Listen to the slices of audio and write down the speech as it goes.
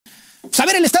A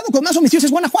ver, el estado con más homicidios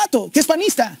es Guanajuato, que es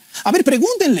panista. A ver,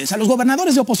 pregúntenles a los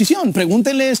gobernadores de oposición,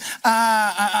 pregúntenles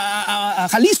a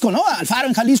Jalisco, ¿no? A Alfaro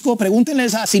en Jalisco,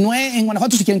 pregúntenles a Sinué en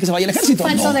Guanajuato si quieren que se vaya el ejército.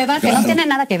 Falso debate, claro. No tiene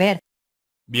nada que ver.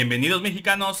 Bienvenidos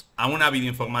mexicanos a una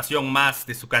videoinformación más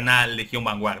de su canal Legión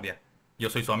Vanguardia. Yo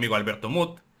soy su amigo Alberto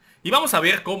Mut y vamos a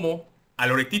ver cómo a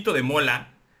Loretito de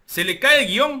Mola se le cae el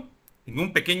guión en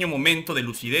un pequeño momento de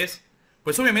lucidez,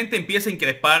 pues obviamente empieza a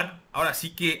increpar ahora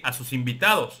sí que a sus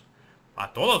invitados,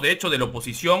 a todos de hecho de la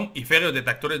oposición y férreos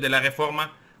detractores de la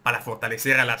reforma para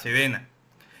fortalecer a la Sedena,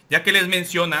 ya que les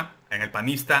menciona en el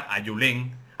panista a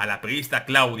Yulén, a la priista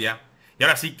Claudia y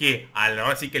ahora sí que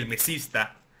el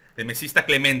mesista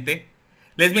Clemente,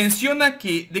 les menciona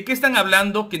que de qué están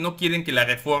hablando, que no quieren que la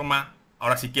reforma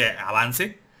ahora sí que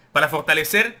avance para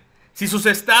fortalecer si sus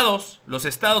estados, los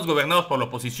estados gobernados por la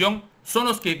oposición, son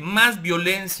los que más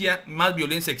violencia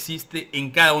existe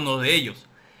en cada uno de ellos.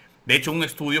 De hecho, un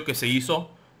estudio que se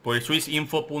hizo por el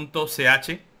swissinfo.ch,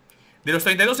 de los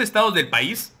 32 estados del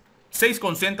país, 6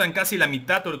 concentran casi la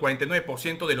mitad o el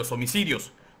 49% de los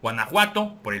homicidios.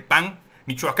 Guanajuato, por el PAN.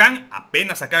 Michoacán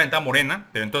apenas acaba de entrar Morena,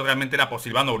 pero entonces realmente era por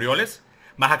Silvano Aureoles.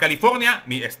 Baja California,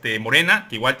 Morena,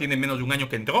 que igual tiene menos de un año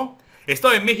que entró.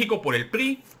 Estado de México por el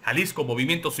PRI, Jalisco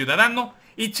Movimiento Ciudadano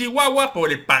y Chihuahua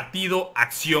por el Partido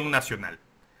Acción Nacional.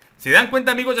 ¿Se dan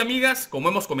cuenta, amigos y amigas? Como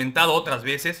hemos comentado otras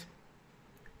veces,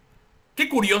 qué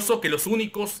curioso que los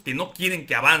únicos que no quieren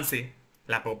que avance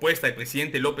la propuesta del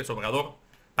presidente López Obrador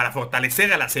para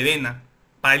fortalecer a la Sedena,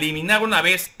 para eliminar una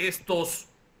vez estos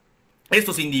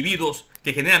individuos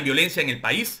que generan violencia en el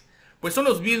país, pues son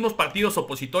los mismos partidos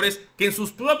opositores que en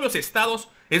sus propios estados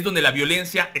es donde la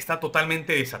violencia está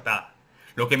totalmente desatada.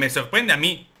 Lo que me sorprende a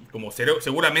mí, y como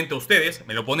seguramente ustedes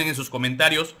me lo ponen en sus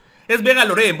comentarios, es ver a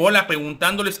Loret de Mola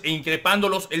preguntándoles e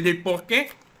increpándolos el de por qué,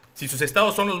 si sus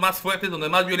estados son los más fuertes, donde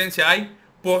más violencia hay,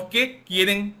 por qué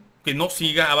quieren que no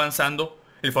siga avanzando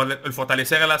el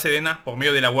fortalecer a la Sedena por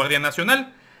medio de la Guardia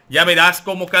Nacional. Ya verás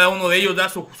cómo cada uno de ellos da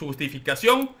su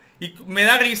justificación. Y me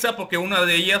da risa porque una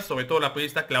de ellas, sobre todo la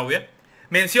periodista Claudia,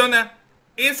 menciona,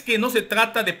 es que no se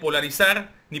trata de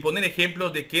polarizar ni poner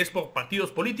ejemplos de que es por partidos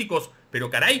políticos,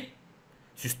 pero caray,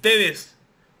 si ustedes,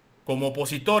 como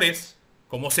opositores,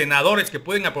 como senadores que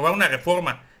pueden aprobar una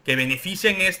reforma que beneficie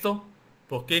en esto,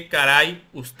 ¿por qué caray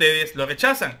ustedes lo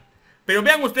rechazan? Pero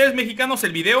vean ustedes, mexicanos,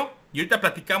 el video y ahorita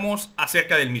platicamos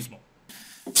acerca del mismo.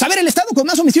 A ver, el estado con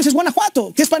más homicidios es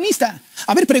Guanajuato, que es panista.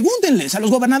 A ver, pregúntenles a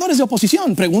los gobernadores de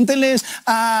oposición, pregúntenles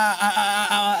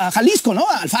a Jalisco, ¿no?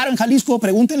 A Alfaro en Jalisco,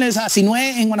 pregúntenles a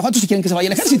Sinué en Guanajuato si quieren que se vaya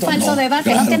el ejército. Falso debate,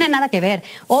 claro. No tiene nada que ver.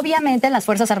 Obviamente las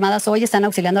Fuerzas Armadas hoy están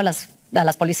auxiliando a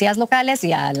las policías locales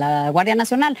y a la Guardia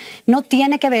Nacional. No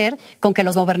tiene que ver con que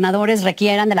los gobernadores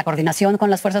requieran de la coordinación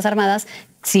con las Fuerzas Armadas,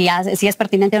 si es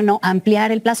pertinente o no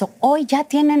ampliar el plazo. Hoy ya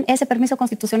tienen ese permiso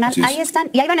constitucional, ahí están,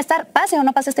 y ahí van a estar, pase o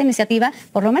no pase esta iniciativa,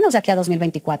 por lo menos de aquí a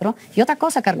 2024. Y otra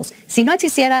cosa, Carlos, si no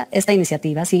existiera esta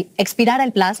iniciativa, si expirara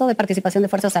el plazo de participación de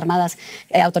Fuerzas Armadas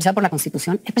autorizado por la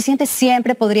Constitución, el presidente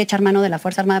siempre podría echar mano de la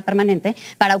Fuerza Armada Permanente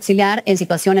para auxiliar en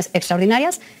situaciones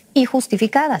extraordinarias y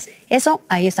justificadas. Eso,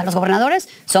 ahí están los gobernadores,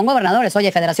 son gobernadores.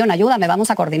 Oye, Federación, ayúdame, vamos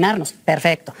a coordinarnos.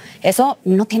 Perfecto. Eso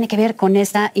no tiene que ver con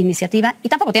esta iniciativa y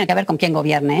tampoco tiene que ver con quién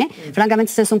gobierne, ¿eh? Francamente,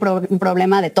 este es un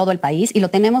problema de todo el país y lo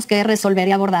tenemos que resolver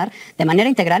y abordar de manera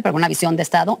integral, pero con una visión de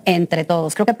Estado entre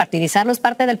todos. Creo que partidizarlo es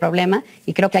parte del problema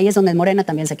y creo que ahí es donde Morena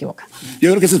también se equivoca.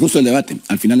 Yo creo que ese es justo el debate.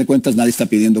 Al final de cuentas, nadie está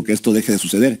pidiendo que esto deje de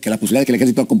suceder, que la posibilidad de que el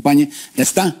ejército acompañe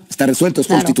está resuelto, es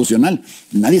constitucional.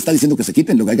 Nadie está diciendo que se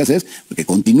quiten, lo que hay que hacer es que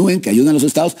continúen, que ayuden a los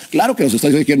estados. Claro que los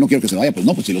estados dicen, no quiero que se vaya, pues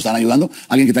no, pues si lo están ayudando,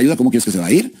 alguien que te ayuda, ¿cómo quieres que se va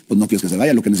a ir? Pues no quieres que se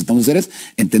vaya. Lo que necesitamos hacer es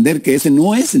entender que ese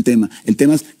no es el tema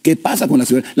es qué pasa con la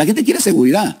seguridad. La gente quiere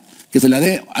seguridad, que se la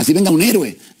dé, así venga un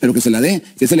héroe, pero que se la dé.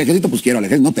 Si es el ejército, pues quiero al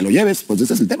ejército, no te lo lleves, pues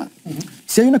ese es el tema.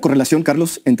 Sí hay una correlación,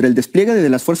 Carlos, entre el despliegue de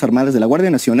las Fuerzas Armadas de la Guardia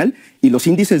Nacional y los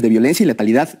índices de violencia y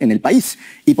letalidad en el país,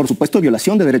 y por supuesto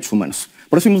violación de derechos humanos.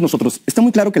 Por eso vimos nosotros, está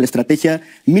muy claro que la estrategia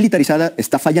militarizada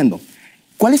está fallando.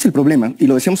 ¿Cuál es el problema? Y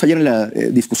lo decíamos ayer en la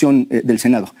discusión del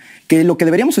Senado, que lo que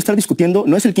deberíamos estar discutiendo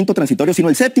no es el quinto transitorio, sino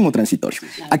el séptimo transitorio.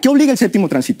 ¿A qué obliga el séptimo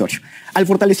transitorio? Al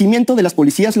fortalecimiento de las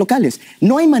policías locales.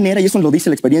 No hay manera, y eso lo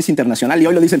dice la experiencia internacional, y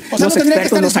hoy lo dicen o sea, los no tendría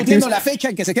expertos, que estar discutiendo la fecha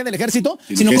en que se quede el ejército,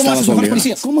 sino cómo haces mejores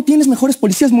policías. ¿Cómo tienes mejores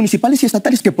policías municipales y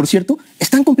estatales que, por cierto,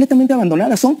 están completamente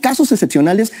abandonadas? Son casos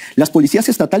excepcionales las policías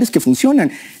estatales que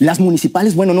funcionan. Las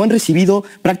municipales, bueno, no han recibido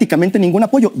prácticamente ningún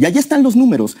apoyo. Y allí están los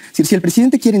números. Si el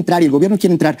presidente quiere entrar y el gobierno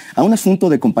quiere entrar a un asunto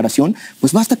de comparación,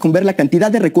 pues basta con ver la cantidad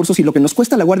de recursos y lo que nos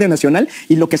cuesta la Guardia Nacional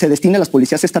y lo que se destina a las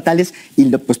policías estatales y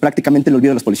pues prácticamente el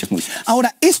olvido de las policías municipales.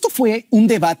 Ahora, ¿esto fue un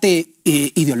debate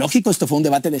ideológico? ¿Esto fue un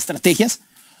debate de estrategias?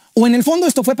 ¿O en el fondo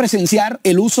esto fue presenciar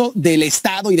el uso del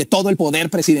Estado y de todo el poder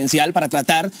presidencial para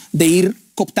tratar de ir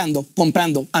cooptando,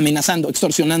 comprando, amenazando,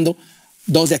 extorsionando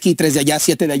 2 de aquí, 3 de allá,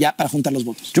 7 de allá para juntar los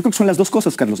votos? Yo creo que son las dos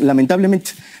cosas, Carlos.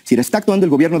 Lamentablemente, si está actuando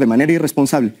el gobierno de manera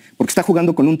irresponsable, porque está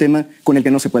jugando con un tema con el que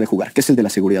no se puede jugar, que es el de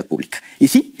la seguridad pública. Y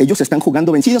sí, ellos están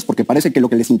jugando vencidos porque parece que lo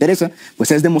que les interesa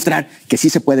pues, es demostrar que sí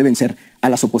se puede vencer a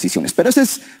las oposiciones. Pero ese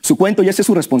es su cuento y esa es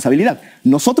su responsabilidad.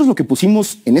 Nosotros lo que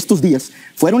pusimos en estos días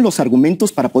fueron los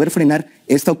argumentos para poder frenar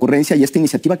esta ocurrencia y esta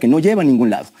iniciativa que no lleva a ningún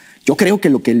lado. Yo creo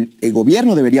que lo que el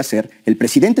gobierno debería hacer, el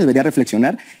presidente debería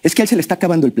reflexionar, es que a él se le está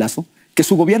acabando el plazo, que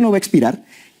su gobierno va a expirar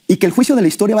y que el juicio de la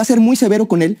historia va a ser muy severo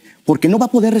con él porque no va a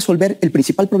poder resolver el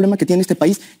principal problema que tiene este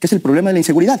país, que es el problema de la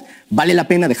inseguridad. Vale la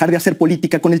pena dejar de hacer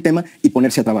política con el tema y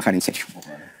ponerse a trabajar en serio.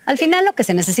 Al final lo que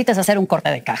se necesita es hacer un corte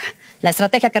de caja. La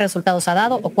estrategia, qué resultados ha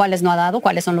dado o cuáles no ha dado,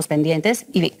 cuáles son los pendientes,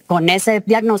 y con ese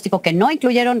diagnóstico que no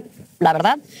incluyeron, la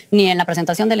verdad, ni en la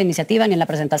presentación de la iniciativa, ni en la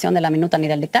presentación de la minuta, ni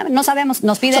del dictamen. No sabemos,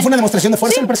 nos piden... ¿Eso fue una demostración de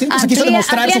fuerza del presidente? ¿Se quiso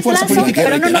demostrar su fuerza política?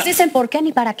 Pero no nos dicen por qué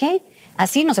ni para qué.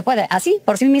 Así no se puede. Así,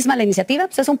 por sí misma la iniciativa,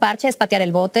 pues es un parche, es patear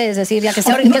el bote, es decir, ya que se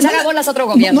haga bolas otro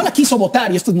gobierno. No la quiso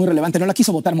votar, y esto es muy relevante, no la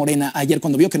quiso votar Morena ayer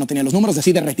cuando vio que no tenía los números,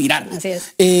 decide retirarla. Así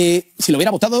es. Si lo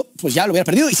hubiera votado, pues ya lo hubiera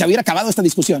perdido y se hubiera acabado esta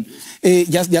discusión.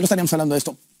 Ya lo estaríamos hablando de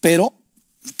esto, pero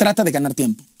trata de ganar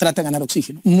tiempo, trata de ganar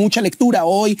oxígeno. Mucha lectura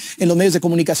hoy en los medios de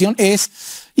comunicación es,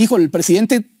 hijo, el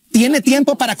presidente tiene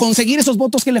tiempo para conseguir esos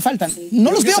votos que le faltan.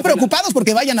 No los veo preocupados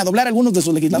porque vayan a doblar algunos de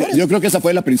sus legisladores. Yo creo que esa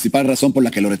fue la principal razón por la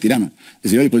que lo retiraron. Es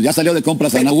decir, oye, pues ya salió de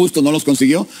compras San Augusto, no los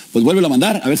consiguió, pues vuélvelo a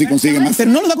mandar, a ver si consigue más.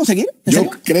 ¿Pero no los va a conseguir? Yo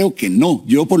creo que no.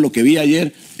 Yo por lo que vi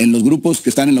ayer en los grupos que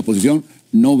están en la oposición,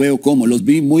 no veo cómo. Los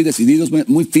vi muy decididos,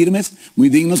 muy firmes, muy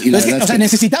dignos. Y la verdad o sea,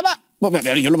 necesitaba,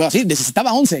 yo lo veo así,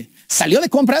 necesitaba 11. Salió de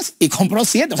compras y compró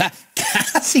 7. O sea,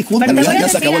 casi juntos. Pero ya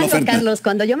se acabó la oferta. Carlos,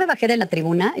 cuando yo me bajé de la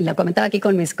tribuna, y lo comentaba aquí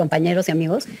con mis compañeros y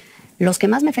amigos, los que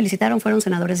más me felicitaron fueron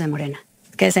senadores de Morena,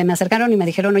 que se me acercaron y me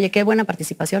dijeron, oye, qué buena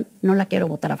participación, no la quiero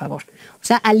votar a favor. O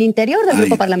sea, al interior del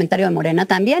grupo parlamentario de Morena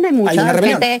también hay mucha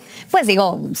gente, pues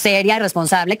digo, seria y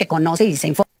responsable, que conoce y se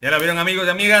informa. Ya la vieron, amigos y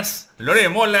amigas, Loret de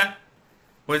Mola,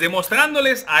 pues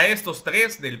demostrándoles a estos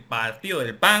tres del partido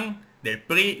del PAN, del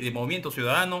PRI y del Movimiento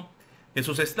Ciudadano, que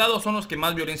sus estados son los que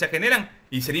más violencia generan.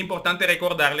 Y sería importante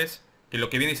recordarles que lo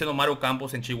que viene siendo Maru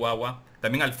Campos en Chihuahua,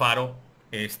 también Alfaro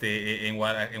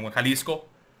en Jalisco,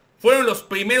 fueron los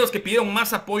primeros que pidieron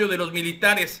más apoyo de los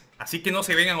militares. Así que no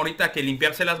se vengan ahorita a que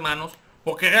limpiarse las manos,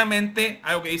 porque realmente,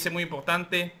 algo que dice muy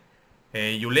importante,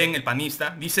 Yulén, el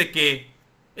panista, dice que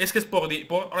es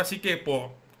ahora sí que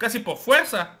casi por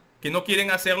fuerza, que no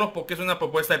quieren hacerlo porque es una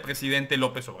propuesta del presidente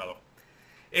López Obrador.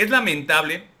 Es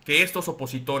lamentable que estos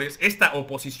opositores, esta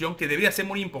oposición que debería ser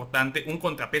muy importante, un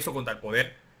contrapeso contra el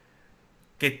poder,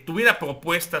 que tuviera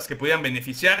propuestas que pudieran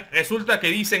beneficiar, resulta que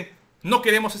dicen, no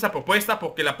queremos esa propuesta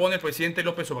porque la pone el presidente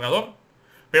López Obrador,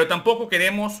 pero tampoco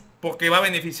queremos porque va a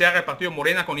beneficiar al partido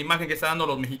Morena con la imagen que está dando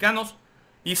los mexicanos,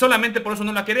 y solamente por eso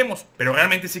no la queremos, pero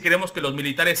realmente sí queremos que los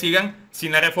militares sigan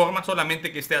sin la reforma,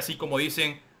 solamente que esté así como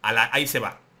dicen, ahí se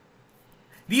va.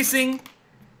 Dicen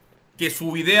que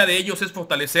su idea de ellos es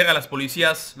fortalecer a las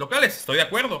policías locales. Estoy de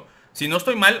acuerdo. Si no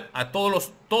estoy mal, a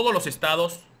todos los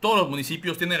estados, todos los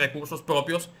municipios tienen recursos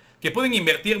propios que pueden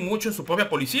invertir mucho en su propia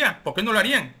policía. ¿Por qué no lo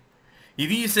harían? Y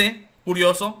dice,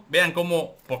 curioso, vean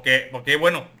cómo, porque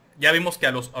bueno, ya vimos que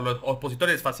a los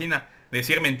opositores les fascina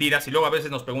decir mentiras y luego a veces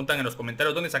nos preguntan en los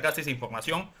comentarios dónde sacaste esa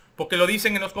información, porque lo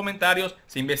dicen en los comentarios,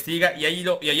 se investiga y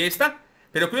ahí está.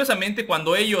 Pero curiosamente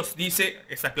cuando ellos, dice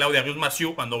esta Claudia Rius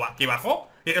Massieu, que bajó,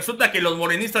 y resulta que los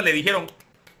morenistas le dijeron,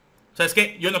 ¿sabes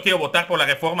qué? Yo no quiero votar por la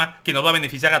reforma que nos va a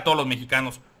beneficiar a todos los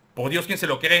mexicanos. Por Dios, ¿quién se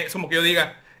lo cree? Es como que yo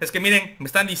diga, es que miren, me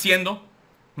están diciendo,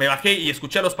 me bajé y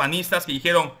escuché a los panistas que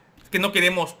dijeron, es que no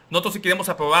queremos, nosotros sí queremos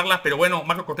aprobarla, pero bueno,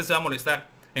 Marco Cortés se va a molestar.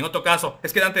 En otro caso,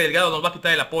 es que Dante Delgado nos va a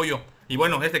quitar el apoyo. Y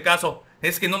bueno, en este caso,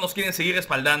 es que no nos quieren seguir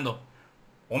respaldando.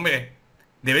 Hombre,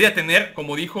 debería tener,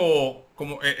 como dijo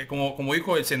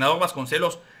el senador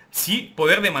Vasconcelos, sí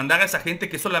poder demandar a esa gente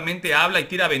que solamente habla y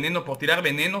tira veneno por tirar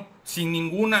veneno sin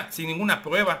ninguna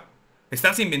prueba.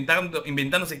 Estarse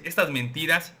inventándose estas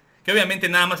mentiras que obviamente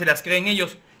nada más se las creen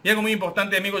ellos. Y algo muy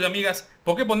importante, amigos y amigas,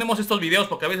 ¿por qué ponemos estos videos?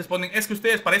 Porque a veces ponen, es que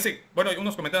ustedes parece, bueno,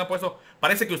 unos comentarios han puesto,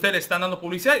 parece que ustedes le están dando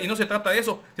publicidad, y no se trata de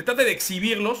eso, se trata de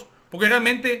exhibirlos, porque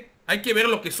realmente hay que ver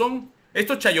lo que son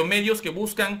estos chayomedios que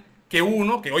buscan que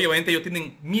obviamente ellos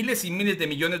tienen miles y miles de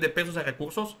millones de pesos de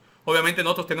recursos. Obviamente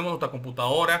nosotros tenemos nuestra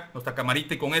computadora, nuestra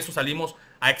camarita, y con eso salimos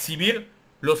a exhibir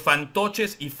los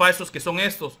fantoches y falsos que son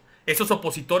esos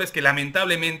opositores que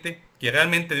lamentablemente, que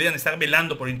realmente deberían estar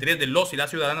velando por el interés de los y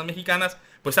las ciudadanas mexicanas,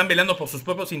 pues están velando por sus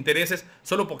propios intereses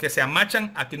solo porque se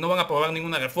amachan a que no van a aprobar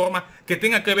ninguna reforma que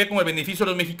tenga que ver con el beneficio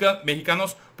de los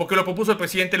mexicanos porque lo propuso el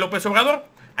presidente López Obrador.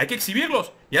 Hay que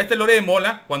exhibirlos. Y a este Loret de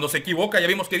Mola, cuando se equivoca, ya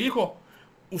vimos que dijo: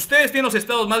 ustedes tienen los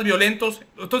estados más violentos,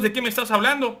 entonces ¿de qué me estás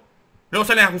hablando? Luego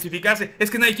salen a justificarse: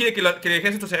 es que nadie quiere que el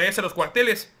ejército se regrese a los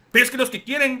cuarteles. Pero es que los que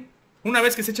quieren, una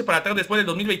vez que se eche para atrás después del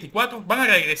 2024, van a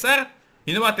regresar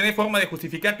y no van a tener forma de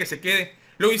justificar que se quede.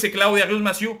 Luego dice Claudia Ruiz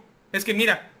Massieu: es que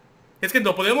mira, es que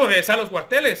no podemos regresar a los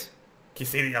cuarteles, que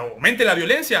se aumente la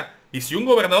violencia. Y si un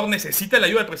gobernador necesita la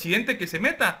ayuda del presidente, que se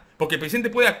meta, porque el presidente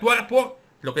puede actuar por...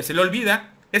 Lo que se le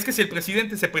olvida es que si el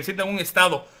presidente se presenta en un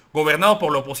estado gobernado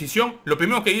por la oposición, lo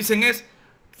primero que dicen es: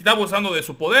 está abusando de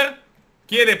su poder,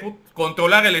 quiere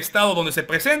controlar el estado donde se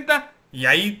presenta, y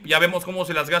ahí ya vemos cómo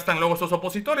se las gastan luego estos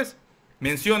opositores.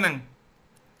 Mencionan: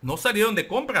 no salieron de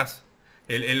compras,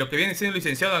 lo que viene siendo el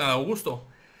licenciado Adán Augusto.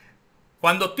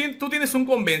 Cuando tú tienes un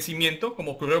convencimiento,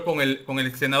 como ocurrió con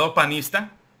el senador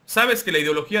panista, sabes que la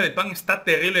ideología del PAN está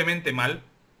terriblemente mal,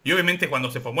 y obviamente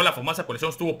cuando se formó la famosa coalición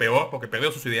estuvo peor porque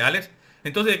perdió sus ideales.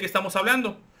 Entonces, ¿de qué estamos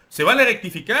hablando? ¿Se vale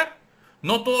rectificar?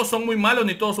 No todos son muy malos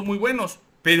ni todos son muy buenos,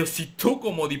 pero si tú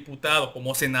como diputado,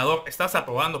 como senador, estás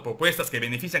aprobando propuestas que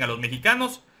benefician a los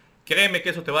mexicanos, créeme que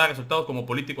eso te va a dar resultados como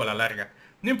político a la larga.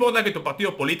 No importa que tu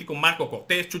partido político, Marco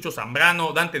Cortés, Chucho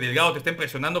Zambrano, Dante Delgado, te estén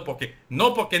presionando porque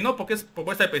es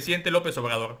propuesta del presidente López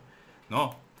Obrador.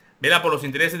 No. Vela por los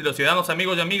intereses de los ciudadanos,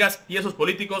 amigos y amigas, y esos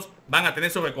políticos van a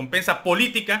tener su recompensa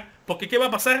política, porque ¿qué va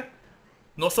a pasar?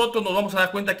 Nosotros nos vamos a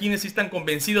dar cuenta quiénes sí están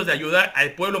convencidos de ayudar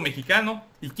al pueblo mexicano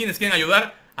y quiénes quieren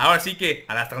ayudar, ahora sí que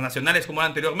a las transnacionales como era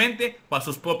anteriormente, o a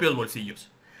sus propios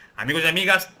bolsillos. Amigos y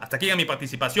amigas, hasta aquí mi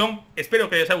participación. Espero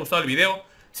que les haya gustado el video.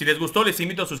 Si les gustó, les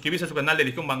invito a suscribirse a su canal de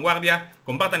Legión Vanguardia.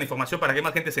 Compartan información para que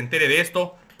más gente se entere de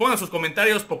esto. Pongan sus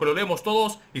comentarios porque lo leemos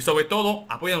todos. Y sobre todo,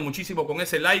 apóyanos muchísimo con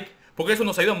ese like, porque eso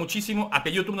nos ayuda muchísimo a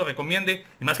que YouTube nos recomiende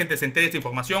y más gente se entere de esta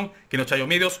información que en los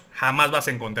chayomedios jamás vas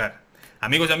a encontrar.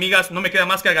 Amigos y amigas, no me queda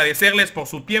más que agradecerles por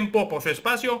su tiempo, por su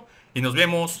espacio, y nos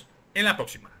vemos en la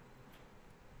próxima.